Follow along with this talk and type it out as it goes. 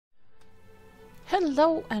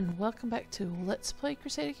Hello and welcome back to Let's Play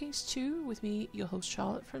Crusader Kings 2 with me, your host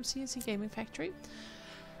Charlotte from CNC Gaming Factory.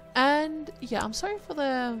 And yeah, I'm sorry for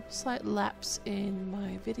the slight lapse in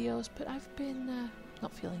my videos, but I've been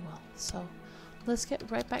not feeling well. So let's get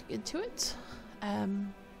right back into it.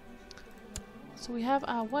 So we have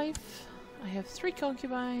our wife. I have 3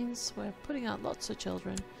 concubines. We're putting out lots of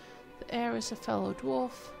children. The heir is a fellow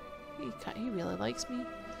dwarf. He really likes me.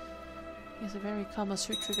 He has a very Kama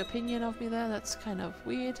Sutric opinion of me there. That's kind of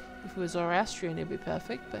weird. If it was Zoroastrian, it'd be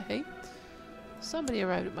perfect, but hey. Somebody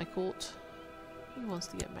arrived at my court. He wants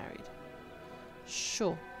to get married.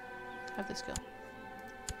 Sure. Have this go.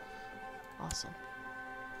 Awesome.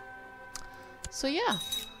 So yeah.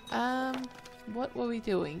 What were we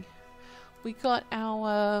doing? We got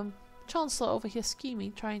our Chancellor over here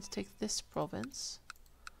scheming, trying to take this province.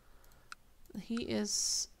 He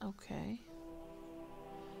is... okay.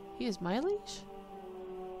 He is my liege?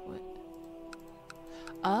 What?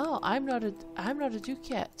 Oh, I'm not a duke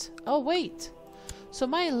yet. Oh wait. So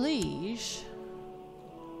my liege.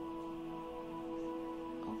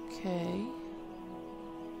 Okay.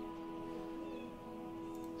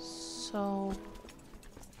 So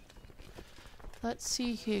let's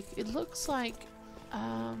see here. It looks like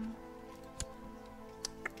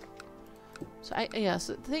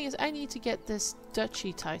so the thing is I need to get this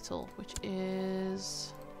duchy title, which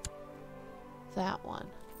is that one.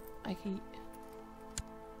 I can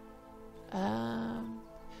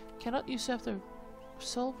cannot usurp the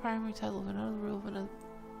sole primary title of another rule of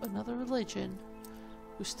another religion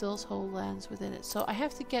who stills whole lands within it. So I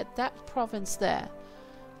have to get that province there,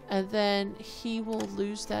 and then he will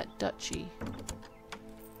lose that duchy.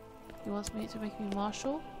 He wants me to make me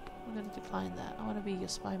marshal. I'm going to decline that. I want to be your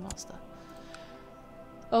spy master.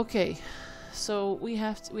 Okay, so we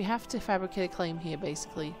have to fabricate a claim here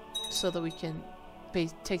basically, so that we can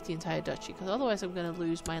take the entire duchy, because otherwise I'm going to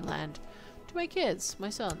lose my land to my kids, my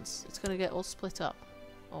sons. It's going to get all split up.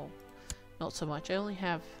 Oh, not so much. I only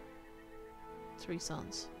have 3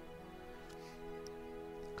 sons.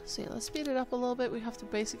 So yeah, let's speed it up a little bit. We have to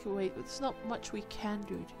basically wait. There's not much we can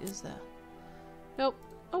do, is there? Nope.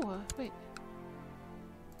 Oh, wait.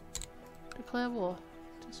 Declare war.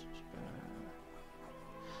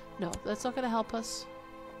 No, that's not going to help us.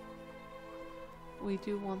 We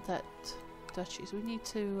do want that duchy, so we need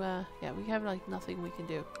to, yeah, we have like nothing we can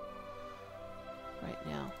do right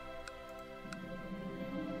now.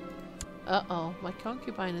 Uh-oh, my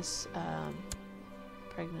concubine is,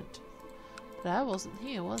 pregnant. But I wasn't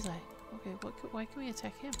here, was I? Okay, why can we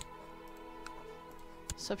attack him?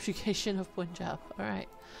 Subjugation of Punjab. Alright.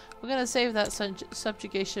 We're gonna save that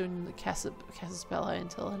subjugation of Casaspella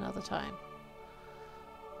until another time.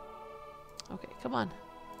 Okay, come on.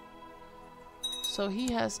 So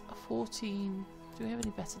he has 14. Do we have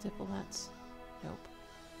any better diplomats? Nope.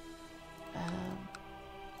 Oh,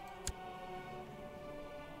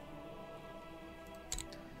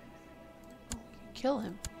 we can kill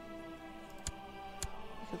him.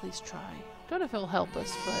 We could at least try. Don't know if it'll help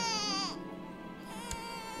us, but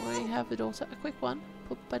we have it also. A quick one.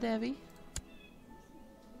 Puppa Devi.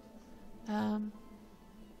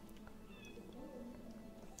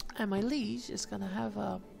 And my liege is gonna have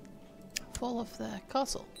a fall of the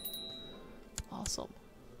castle. Awesome.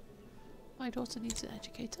 My daughter needs an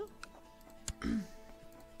educator. You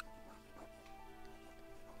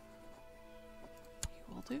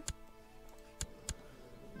will do.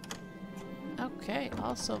 Okay,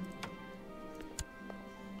 awesome.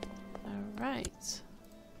 Alright.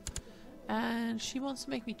 And she wants to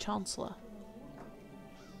make me Chancellor.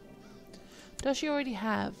 Does she already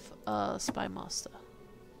have a Spy Master?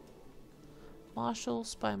 Marshal,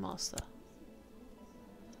 Spy Master.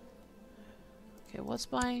 Okay, what's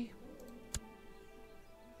my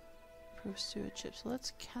proof stewardship? So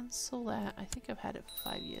let's cancel that. I think I've had it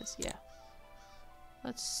for 5 years. Yeah.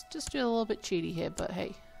 Let's just do a little bit cheaty here, but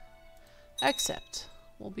hey. Accept.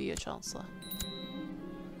 We'll be your Chancellor.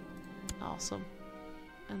 Awesome.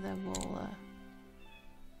 And then we'll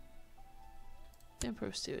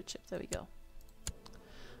improve stewardship. There we go.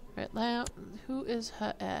 Right now, who is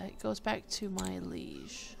her heir? It goes back to my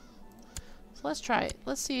liege. So let's try it.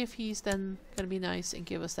 Let's see if he's then going to be nice and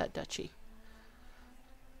give us that duchy.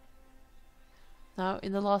 Now,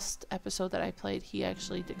 in the last episode that I played, he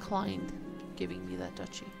actually declined giving me that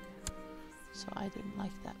duchy. So I didn't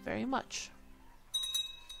like that very much.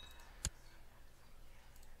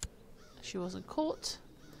 She wasn't caught.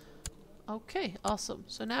 Okay, awesome.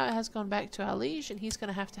 So now it has gone back to our liege, and he's going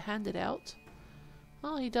to have to hand it out.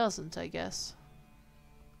 Well, he doesn't, I guess.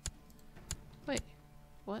 Wait,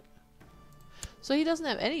 what? So he doesn't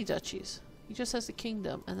have any duchies. He just has the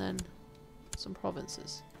kingdom, and then some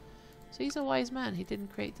provinces. So he's a wise man. He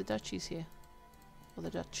didn't create the duchies here. Or the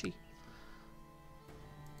duchy.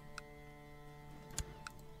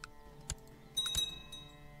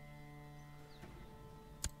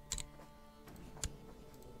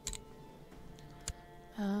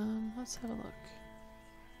 Let's have a look.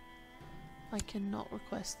 I cannot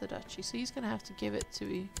request the duchy, so he's going to have to give it to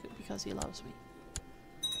me because he loves me.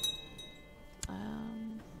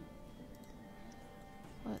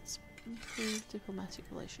 Let's improve diplomatic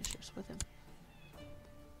relationships with him.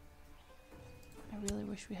 I really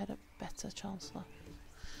wish we had a better chancellor.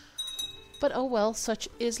 But oh well, such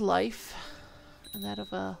is life. And that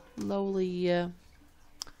of a lowly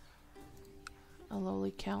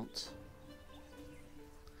count.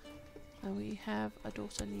 And we have a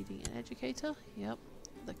daughter needing an educator. Yep.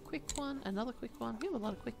 The quick one, another quick one. We have a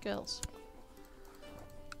lot of quick girls.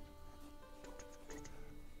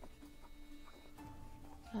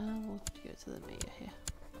 We'll go to the mayor here.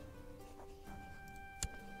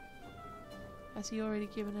 Has he already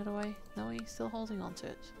given it away? No, he's still holding on to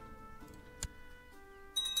it.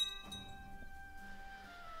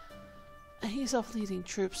 And he's off leading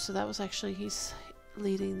troops, so that was actually, he's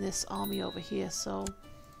leading this army over here, so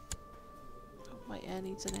my heir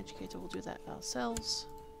needs an educator, we'll do that ourselves.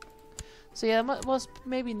 So yeah, it was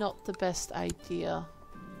maybe not the best idea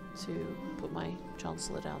to put my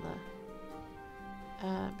chancellor down there.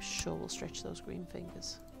 Sure, we'll stretch those green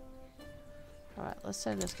fingers. Alright, let's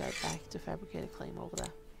send this guy back to fabricate a claim over there.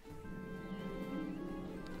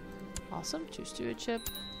 Awesome, 2 stewardship.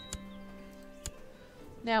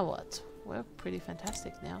 Now what? We're pretty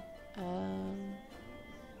fantastic now.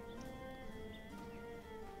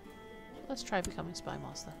 Let's try becoming spy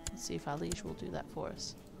master. Let's see if our liege will do that for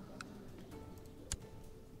us.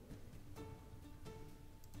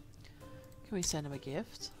 Can we send him a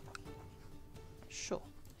gift? Sure.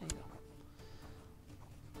 There you go.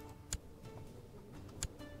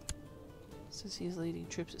 Since he's leading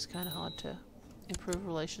troops, it's kind of hard to improve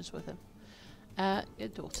relations with him. Your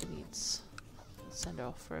daughter needs... Send her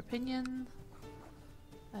off for opinion.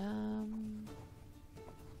 There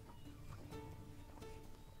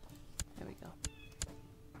we go.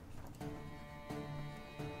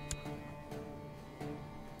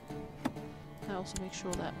 I also make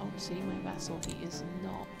sure that, oh, see, my vassal, he is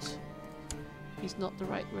not... He's not the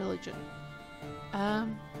right religion.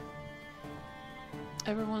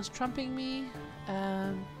 Everyone's trumping me.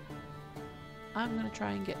 I'm gonna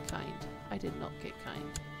try and get kind. I did not get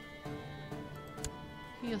kind.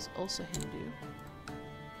 He is also Hindu.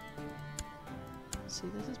 See,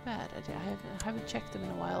 this is bad. I haven't checked them in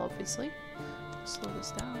a while, obviously. Slow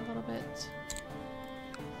this down a little bit.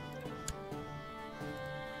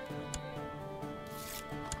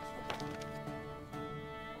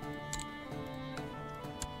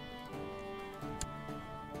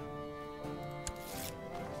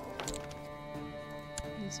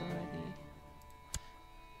 He's already...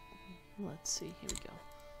 Let's see, here we go.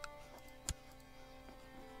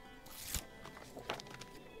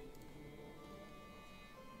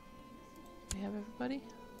 We have everybody?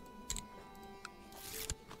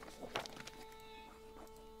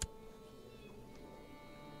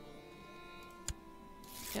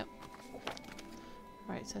 Yep.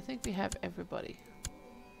 Right, so I think we have everybody.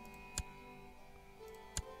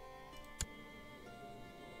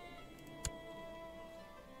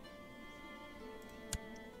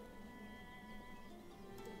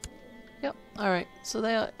 Yep. Alright, so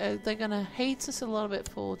they're gonna hate us a little bit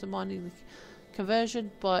for demanding the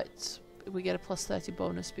conversion, but we get a plus 30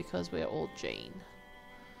 bonus because we are all Jain.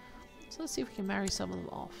 So let's see if we can marry some of them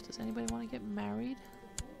off. Does anybody want to get married?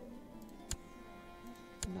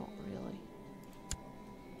 Not really.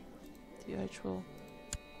 The actual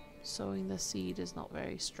sowing the seed is not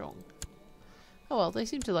very strong. Oh well, they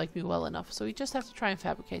seem to like me well enough, so we just have to try and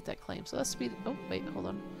fabricate that claim. So let's speed... Oh, wait, hold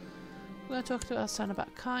on. We're going to talk to our son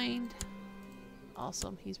about kind.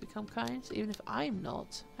 Awesome, he's become kind, so even if I'm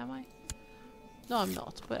not, am I? No, I'm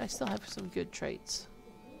not, but I still have some good traits.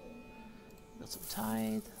 Got some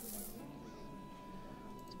tithe.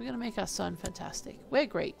 So we're going to make our son fantastic. We're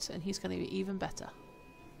great, and he's going to be even better.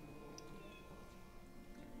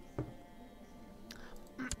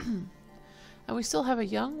 And we still have a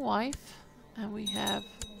young wife, and we have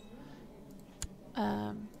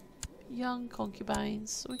young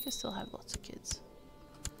concubines, so we can still have lots of kids.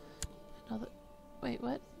 Another... Wait,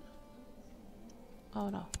 what? Oh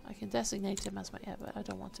no, I can designate him as my heir, but I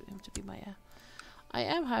don't want him to be my heir. I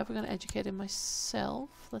am, however, going to educate him myself.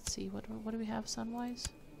 Let's see, what do we have son-wise?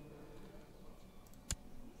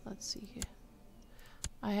 Let's see here.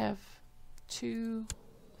 I have 2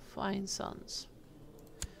 fine sons.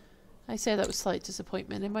 I say that with slight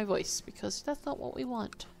disappointment in my voice because that's not what we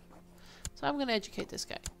want. So I'm going to educate this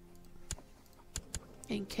guy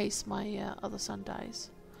in case my other son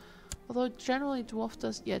dies. Although generally Dwarf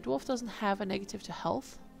doesn't have a negative to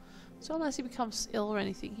health. So unless he becomes ill or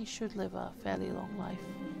anything, he should live a fairly long life.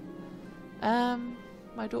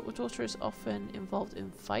 My daughter is often involved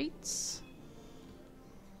in fights.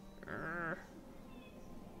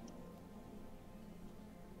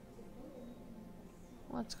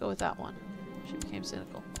 Let's go with that one. She became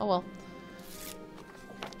cynical. Oh well.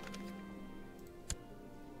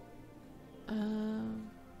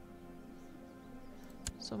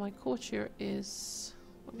 So my courtier is...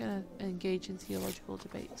 We're going to engage in theological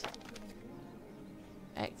debate.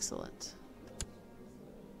 Excellent.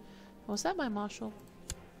 Was that my marshal?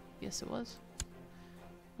 Yes, it was.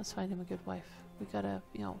 Let's find him a good wife. We gotta,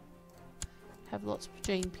 you know, have lots of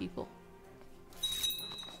Jain people.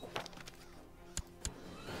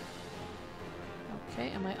 Okay,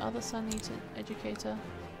 and my other son needs an educator.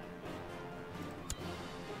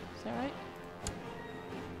 Is that right?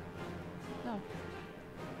 No.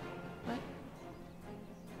 What?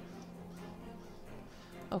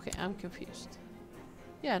 Okay, I'm confused.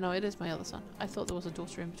 Yeah, no, it is my other son. I thought there was a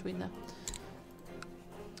daughter in between there.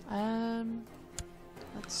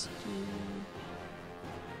 Let's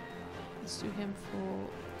do him for...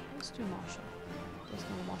 Let's do Marshall. There's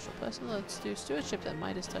no Marshall person. Let's do Stewardship that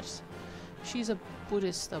Midas touched. She's a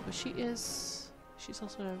Buddhist though, but she's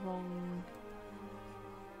also the wrong...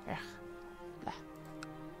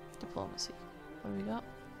 Diplomacy. What do we got?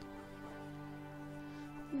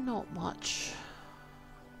 Not much.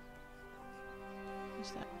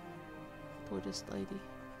 Who's that Buddhist lady?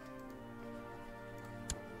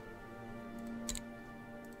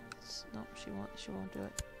 No, she won't do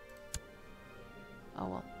it. Oh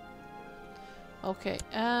well. Okay,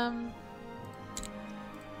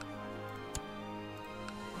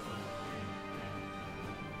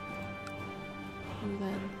 who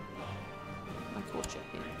then? My courtship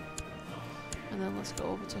here. And then let's go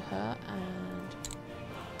over to her and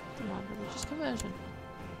demand religious conversion.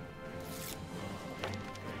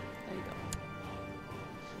 There you go.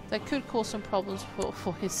 That could cause some problems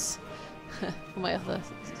for his for my other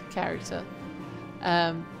character.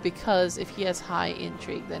 Because if he has high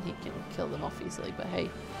intrigue, then he can kill them off easily. But hey,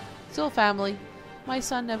 it's all family. My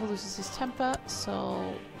son never loses his temper,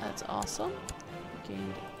 so that's awesome. He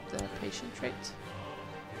gained the patient trait.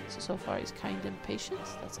 So far he's kind and patient.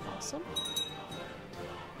 That's awesome.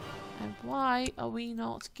 And why are we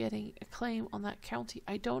not getting a claim on that county?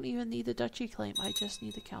 I don't even need the duchy claim. I just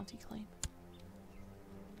need the county claim.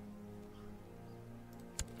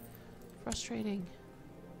 Frustrating.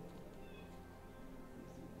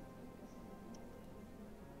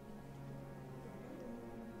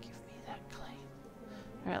 Give me that claim.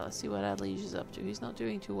 Alright, let's see what our liege is up to. He's not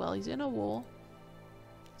doing too well. He's in a war.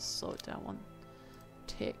 Slow it down one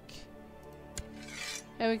tick.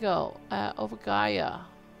 There we go. Over Gaia.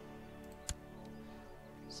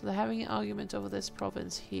 So they're having an argument over this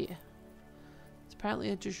province here. It's apparently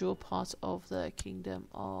a de jure part of the kingdom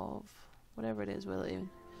of whatever it is we're in.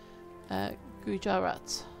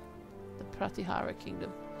 Gujarat. The Pratihara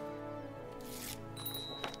kingdom.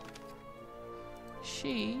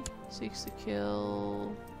 She seeks to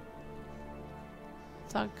kill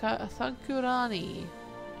Thankurani.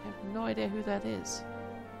 I have no idea who that is.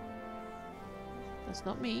 That's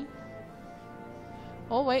not me.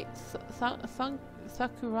 Oh wait,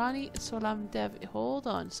 Thakurani Solam Dev. Hold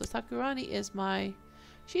on. So Thakurani is my...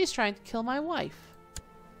 She is trying to kill my wife.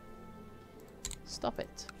 Stop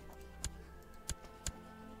it.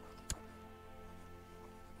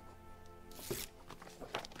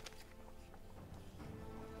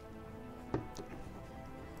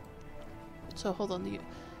 So hold on. The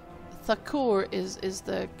Thakur is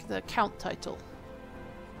the count title.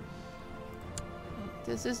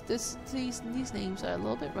 These names are a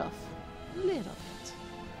little bit rough. A little bit.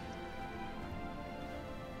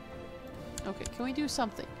 Okay, can we do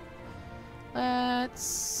something? Let's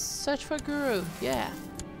search for Guru. Yeah.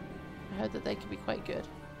 I heard that they can be quite good.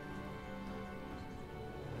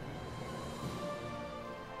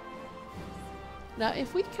 Now,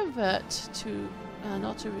 if we convert to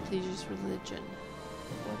not to religious religion,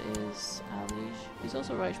 what is our liege? He's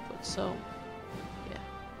also Rajput, so yeah.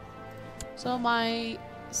 So my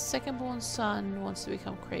second-born son wants to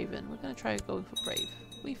become Craven. We're gonna try going for Brave.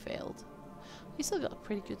 We failed. We still got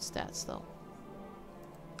pretty good stats though.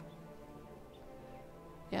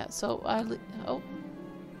 Yeah. So oh,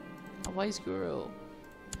 a wise guru,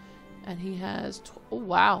 and he has oh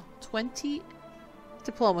wow, 20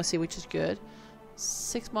 diplomacy, which is good.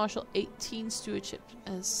 6 martial, 18 stewardship,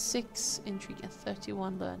 and 6 intrigue, and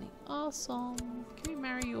 31 learning. Awesome. Can we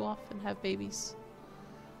marry you off and have babies?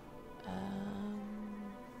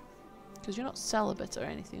 Because you're not celibate or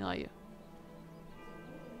anything, are you?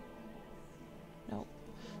 No.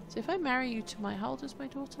 So if I marry you to my... How old is my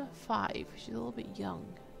daughter? 5. She's a little bit young.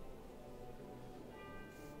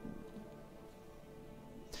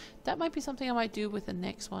 That might be something I might do with the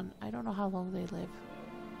next one. I don't know how long they live.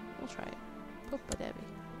 We'll try it. Papa Debbie.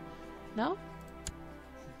 No?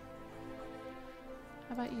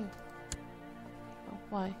 How about you? Oh,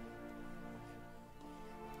 why?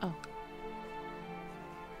 Oh.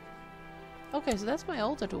 Okay, so that's my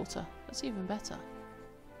older daughter. That's even better.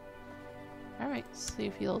 Alright, see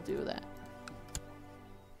if he'll do that.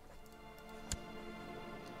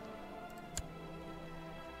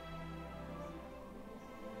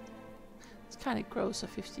 It's kind of gross, a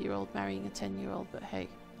 50-year-old marrying a 10-year-old, but hey.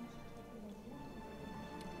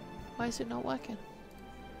 Why is it not working?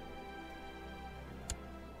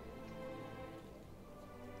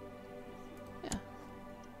 Yeah.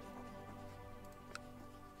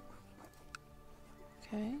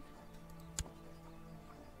 Okay.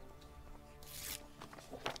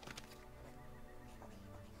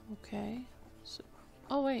 Okay. So,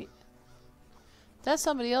 oh wait. That's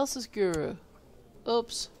somebody else's guru.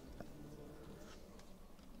 Oops.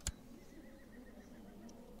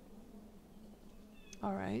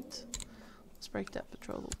 Alright. Let's break that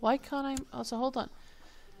betrothal. Why can't I... Oh, so hold on.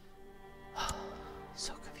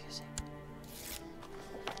 So confusing.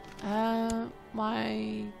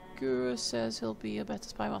 My guru says he'll be a better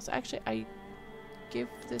spy master. Actually, I give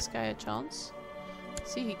this guy a chance.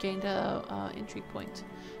 See, he gained a intrigue point.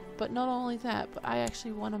 But not only that, but I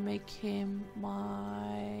actually want to make him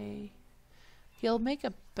my... He'll make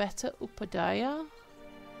a better Upadhyaya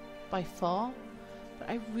by far. But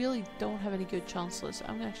I really don't have any good chancellors. So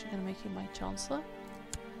I'm actually going to make him my chancellor.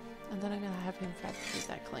 And then I'm going to have him fabricate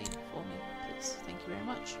that claim for me. Please. Thank you very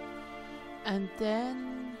much. And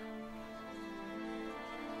then...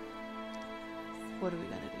 What are we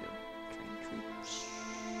going to do? Train troops.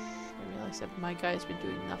 I realize that my guy's been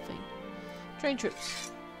doing nothing. Train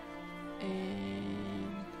troops.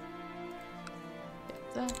 And...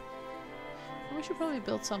 Get that. And we should probably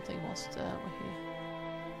build something whilst we're here.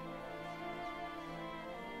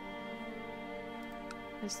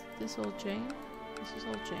 Is this all Jain? This is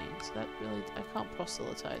all Jain, so that really... I can't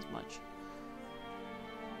proselytize much.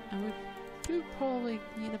 And we do probably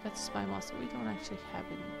need a better spy master. We don't actually have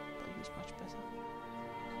him, but he's much better.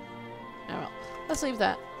 Oh well, let's leave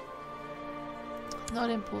that.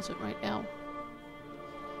 Not important right now.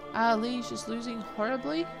 Our liege is losing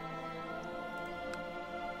horribly.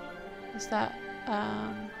 Is that...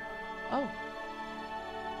 Oh.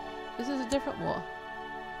 This is a different war.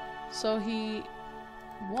 So he...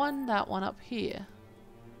 won that one up here,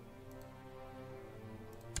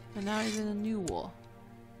 and now he's in a new war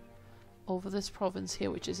over this province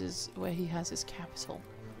here, which is where he has his capital.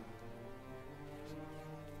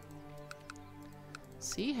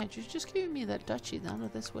 See, had you just given me that duchy, none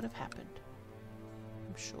of this would have happened.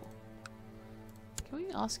 I'm sure. Can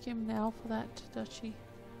we ask him now for that duchy?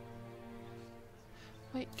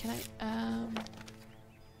 Wait, can I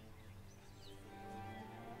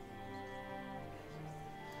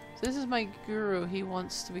This is my guru. He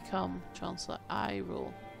wants to become Chancellor. I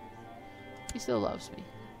rule. He still loves me.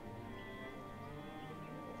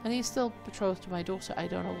 And he's still betrothed to my daughter. I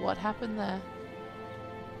don't know what happened there.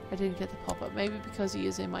 I didn't get the pop-up. Maybe because he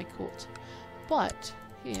is in my court. But,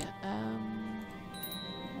 here,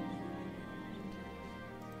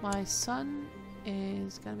 my son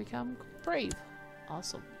is going to become brave.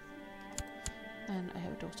 Awesome. And I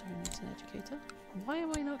have a daughter who needs an educator. Why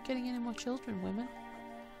am I not getting any more children, women?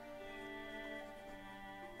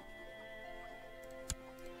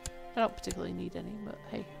 I don't particularly need any, but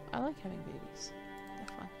hey, I like having babies. They're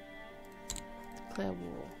fun. Declare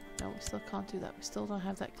war. No, we still can't do that. We still don't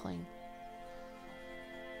have that claim.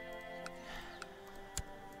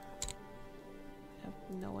 I have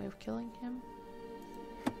no way of killing him.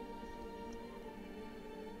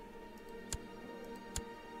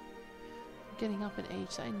 I'm getting up in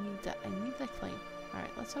age, so I need that. I need that claim.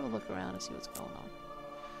 Alright, let's have a look around and see what's going on.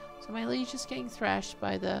 So my liege is getting thrashed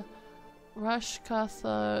by the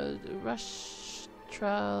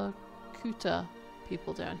Rashtrakuta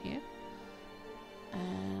people down here.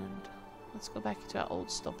 And let's go back to our old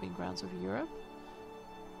stomping grounds of Europe.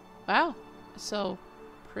 Wow, it's so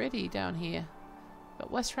pretty down here. We've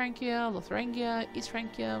got West Francia, Lotharingia, East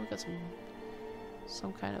Francia. We've got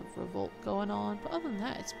some kind of revolt going on. But other than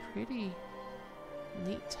that, it's pretty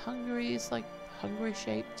neat. Hungary is like Hungary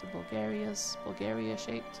shaped to Bulgaria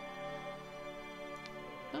shaped.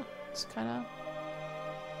 Oh, it's kind of...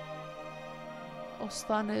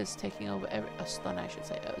 Ostlana is taking over Ostlana, I should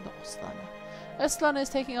say. Not Ostlana. Ostlana is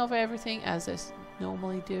taking over everything as they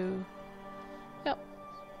normally do. Yep.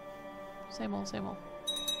 Same old, same old.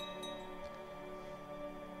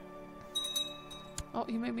 Oh,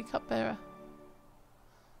 you made me cupbearer.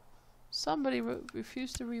 Somebody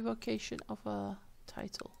refused the revocation of a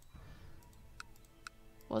title.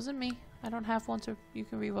 Wasn't me. I don't have one to you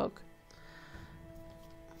can revoke.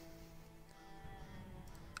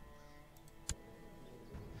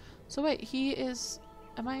 So wait, he is...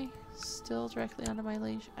 Am I still directly under my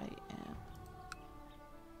liege? I am.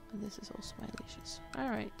 And this is also my lieges.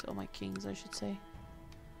 Alright, or my kings I should say.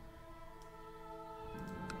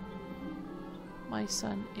 My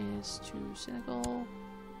son is to Senegal.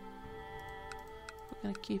 We're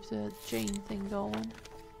gonna keep the Jain thing going.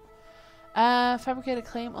 Fabricate a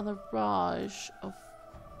claim on the Raj of...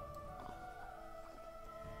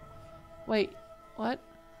 Wait, what?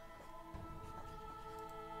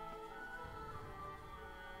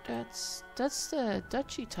 That's the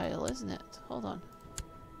duchy title, isn't it? Hold on.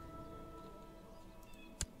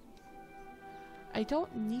 I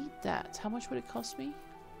don't need that. How much would it cost me?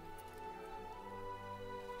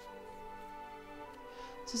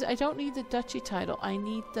 It says I don't need the duchy title. I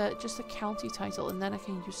need just the county title, and then I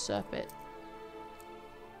can usurp it.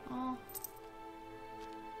 Oh,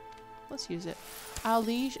 let's use it. Our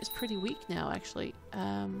liege is pretty weak now, actually.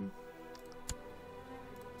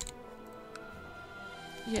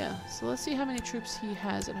 Yeah, so let's see how many troops he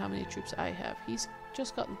has and how many troops I have. He's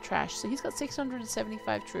just gotten trashed, so he's got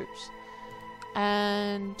 675 troops.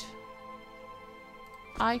 And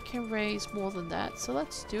I can raise more than that, so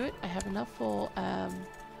let's do it. I have enough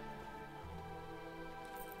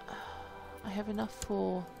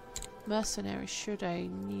for mercenaries should I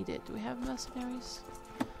need it. Do we have mercenaries?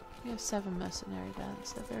 We have 7 mercenary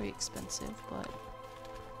bands. They're very expensive, but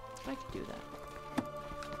I could do that.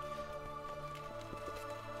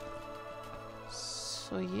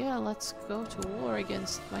 So yeah, let's go to war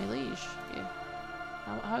against my liege. Yeah.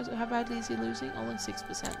 How badly is he losing? Only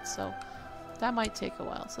 6%, so that might take a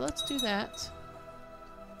while. So let's do that.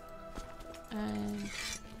 And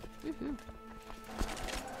woohoo.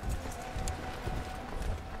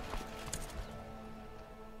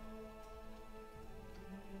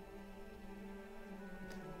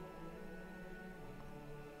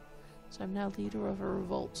 So I'm now leader of a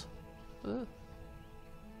revolt. Ugh.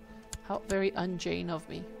 How very un-Jain of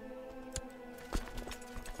me.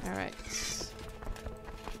 Alright.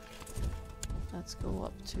 Let's go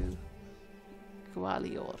up to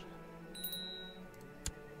Gwalior.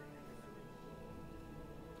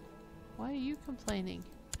 Why are you complaining?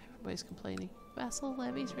 Everybody's complaining. Vassal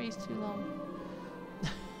levies raised too long.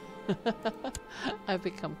 I've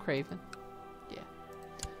become craven. Yeah.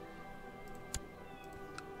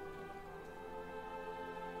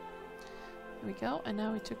 There we go, and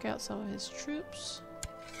now we took out some of his troops.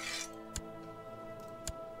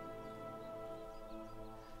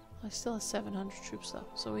 I still have 700 troops though,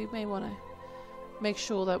 so we may want to make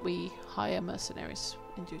sure that we hire mercenaries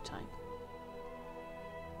in due time.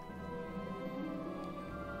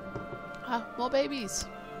 Ah, more babies!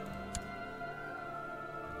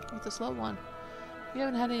 With the slow one. We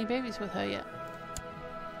haven't had any babies with her yet.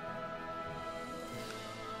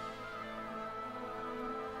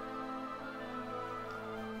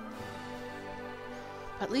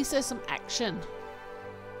 At least there's some action.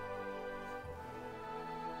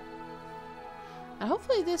 And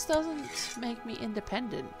hopefully this doesn't make me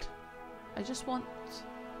independent. I just want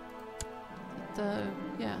the,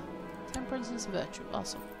 yeah, temperance is a virtue.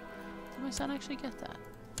 Awesome. Did my son actually get that?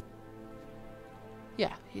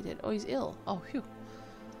 Yeah, he did. Oh, he's ill. Oh, phew.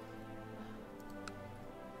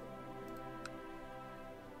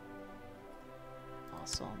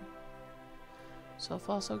 Awesome. So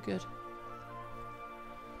far, so good.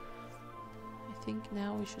 I think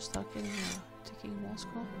now we should start getting a ticking war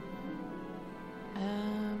score.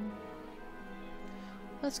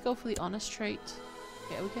 Let's go for the honest trait.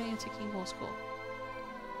 Yeah, we're getting a ticking war score.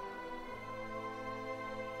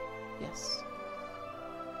 Yes.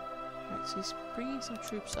 Right, so he's bringing some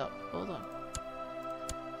troops up. Hold on.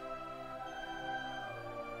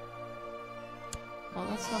 Well,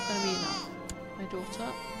 that's not going to be enough. My daughter.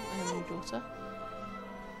 I have a new daughter.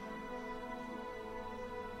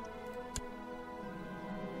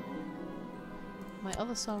 My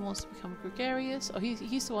other son wants to become gregarious. Oh,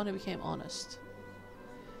 he's the one who became honest.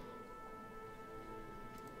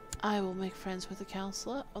 I will make friends with the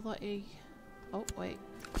counselor. Although oh, wait.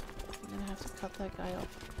 I'm gonna have to cut that guy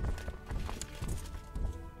off.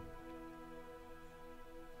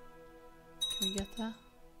 we get there?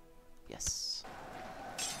 Yes.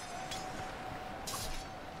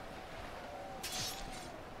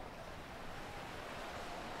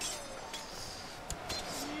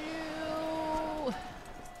 No!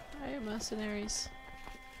 Alright, mercenaries.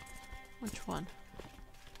 Which one?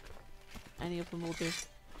 Any of them will do.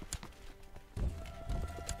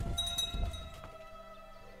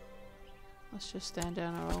 Let's just stand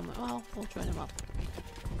down our own. Well, we'll join him up.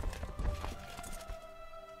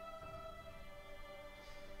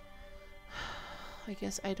 I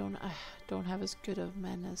guess I don't have as good of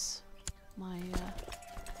men as my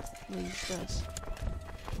liege does.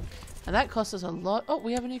 And that cost us a lot. Oh,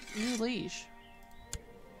 we have a new liege.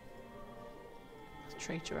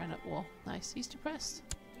 Traitor ran at war. Nice. He's depressed.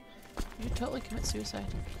 You totally commit suicide.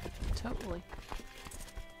 Totally.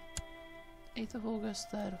 8th of August,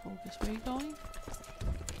 3rd of August. Where are you going?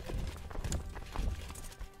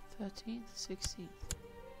 13th, 16th.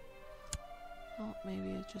 Oh,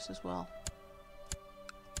 maybe just as well.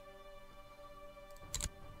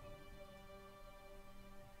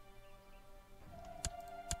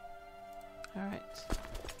 Alright.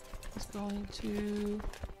 He's going to...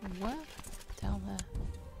 where? Down there.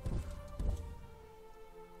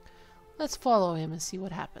 Let's follow him and see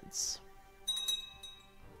what happens.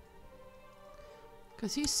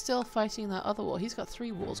 Because he's still fighting that other war. He's got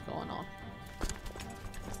 3 wars going on.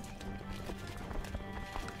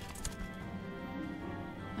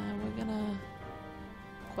 And we're gonna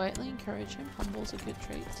quietly encourage him. Humble's a good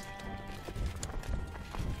trait.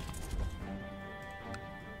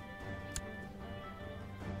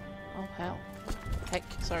 Oh hell. Heck,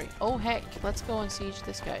 sorry. Oh heck, let's go and siege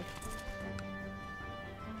this guy.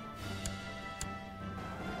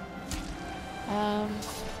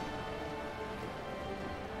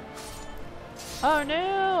 Oh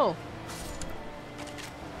no!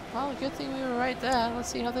 Well, good thing we were right there. Let's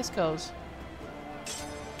see how this goes.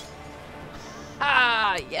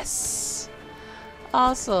 Ah, yes!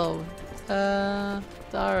 Awesome!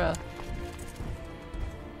 Dara.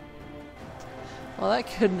 Well, that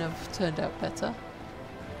couldn't have turned out better.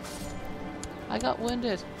 I got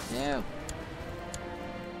wounded. No.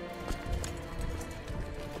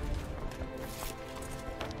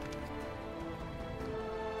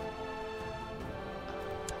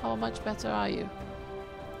 How much better are you?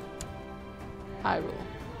 I rule.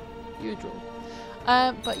 You rule.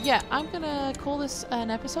 But yeah, I'm gonna call this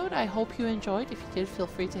an episode. I hope you enjoyed. If you did, feel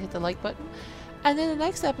free to hit the like button. And in the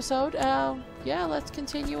next episode, yeah, let's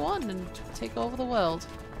continue on and take over the world.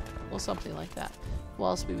 Or something like that.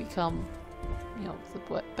 Whilst we become, you know,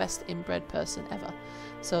 the best inbred person ever.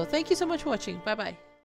 So thank you so much for watching. Bye bye.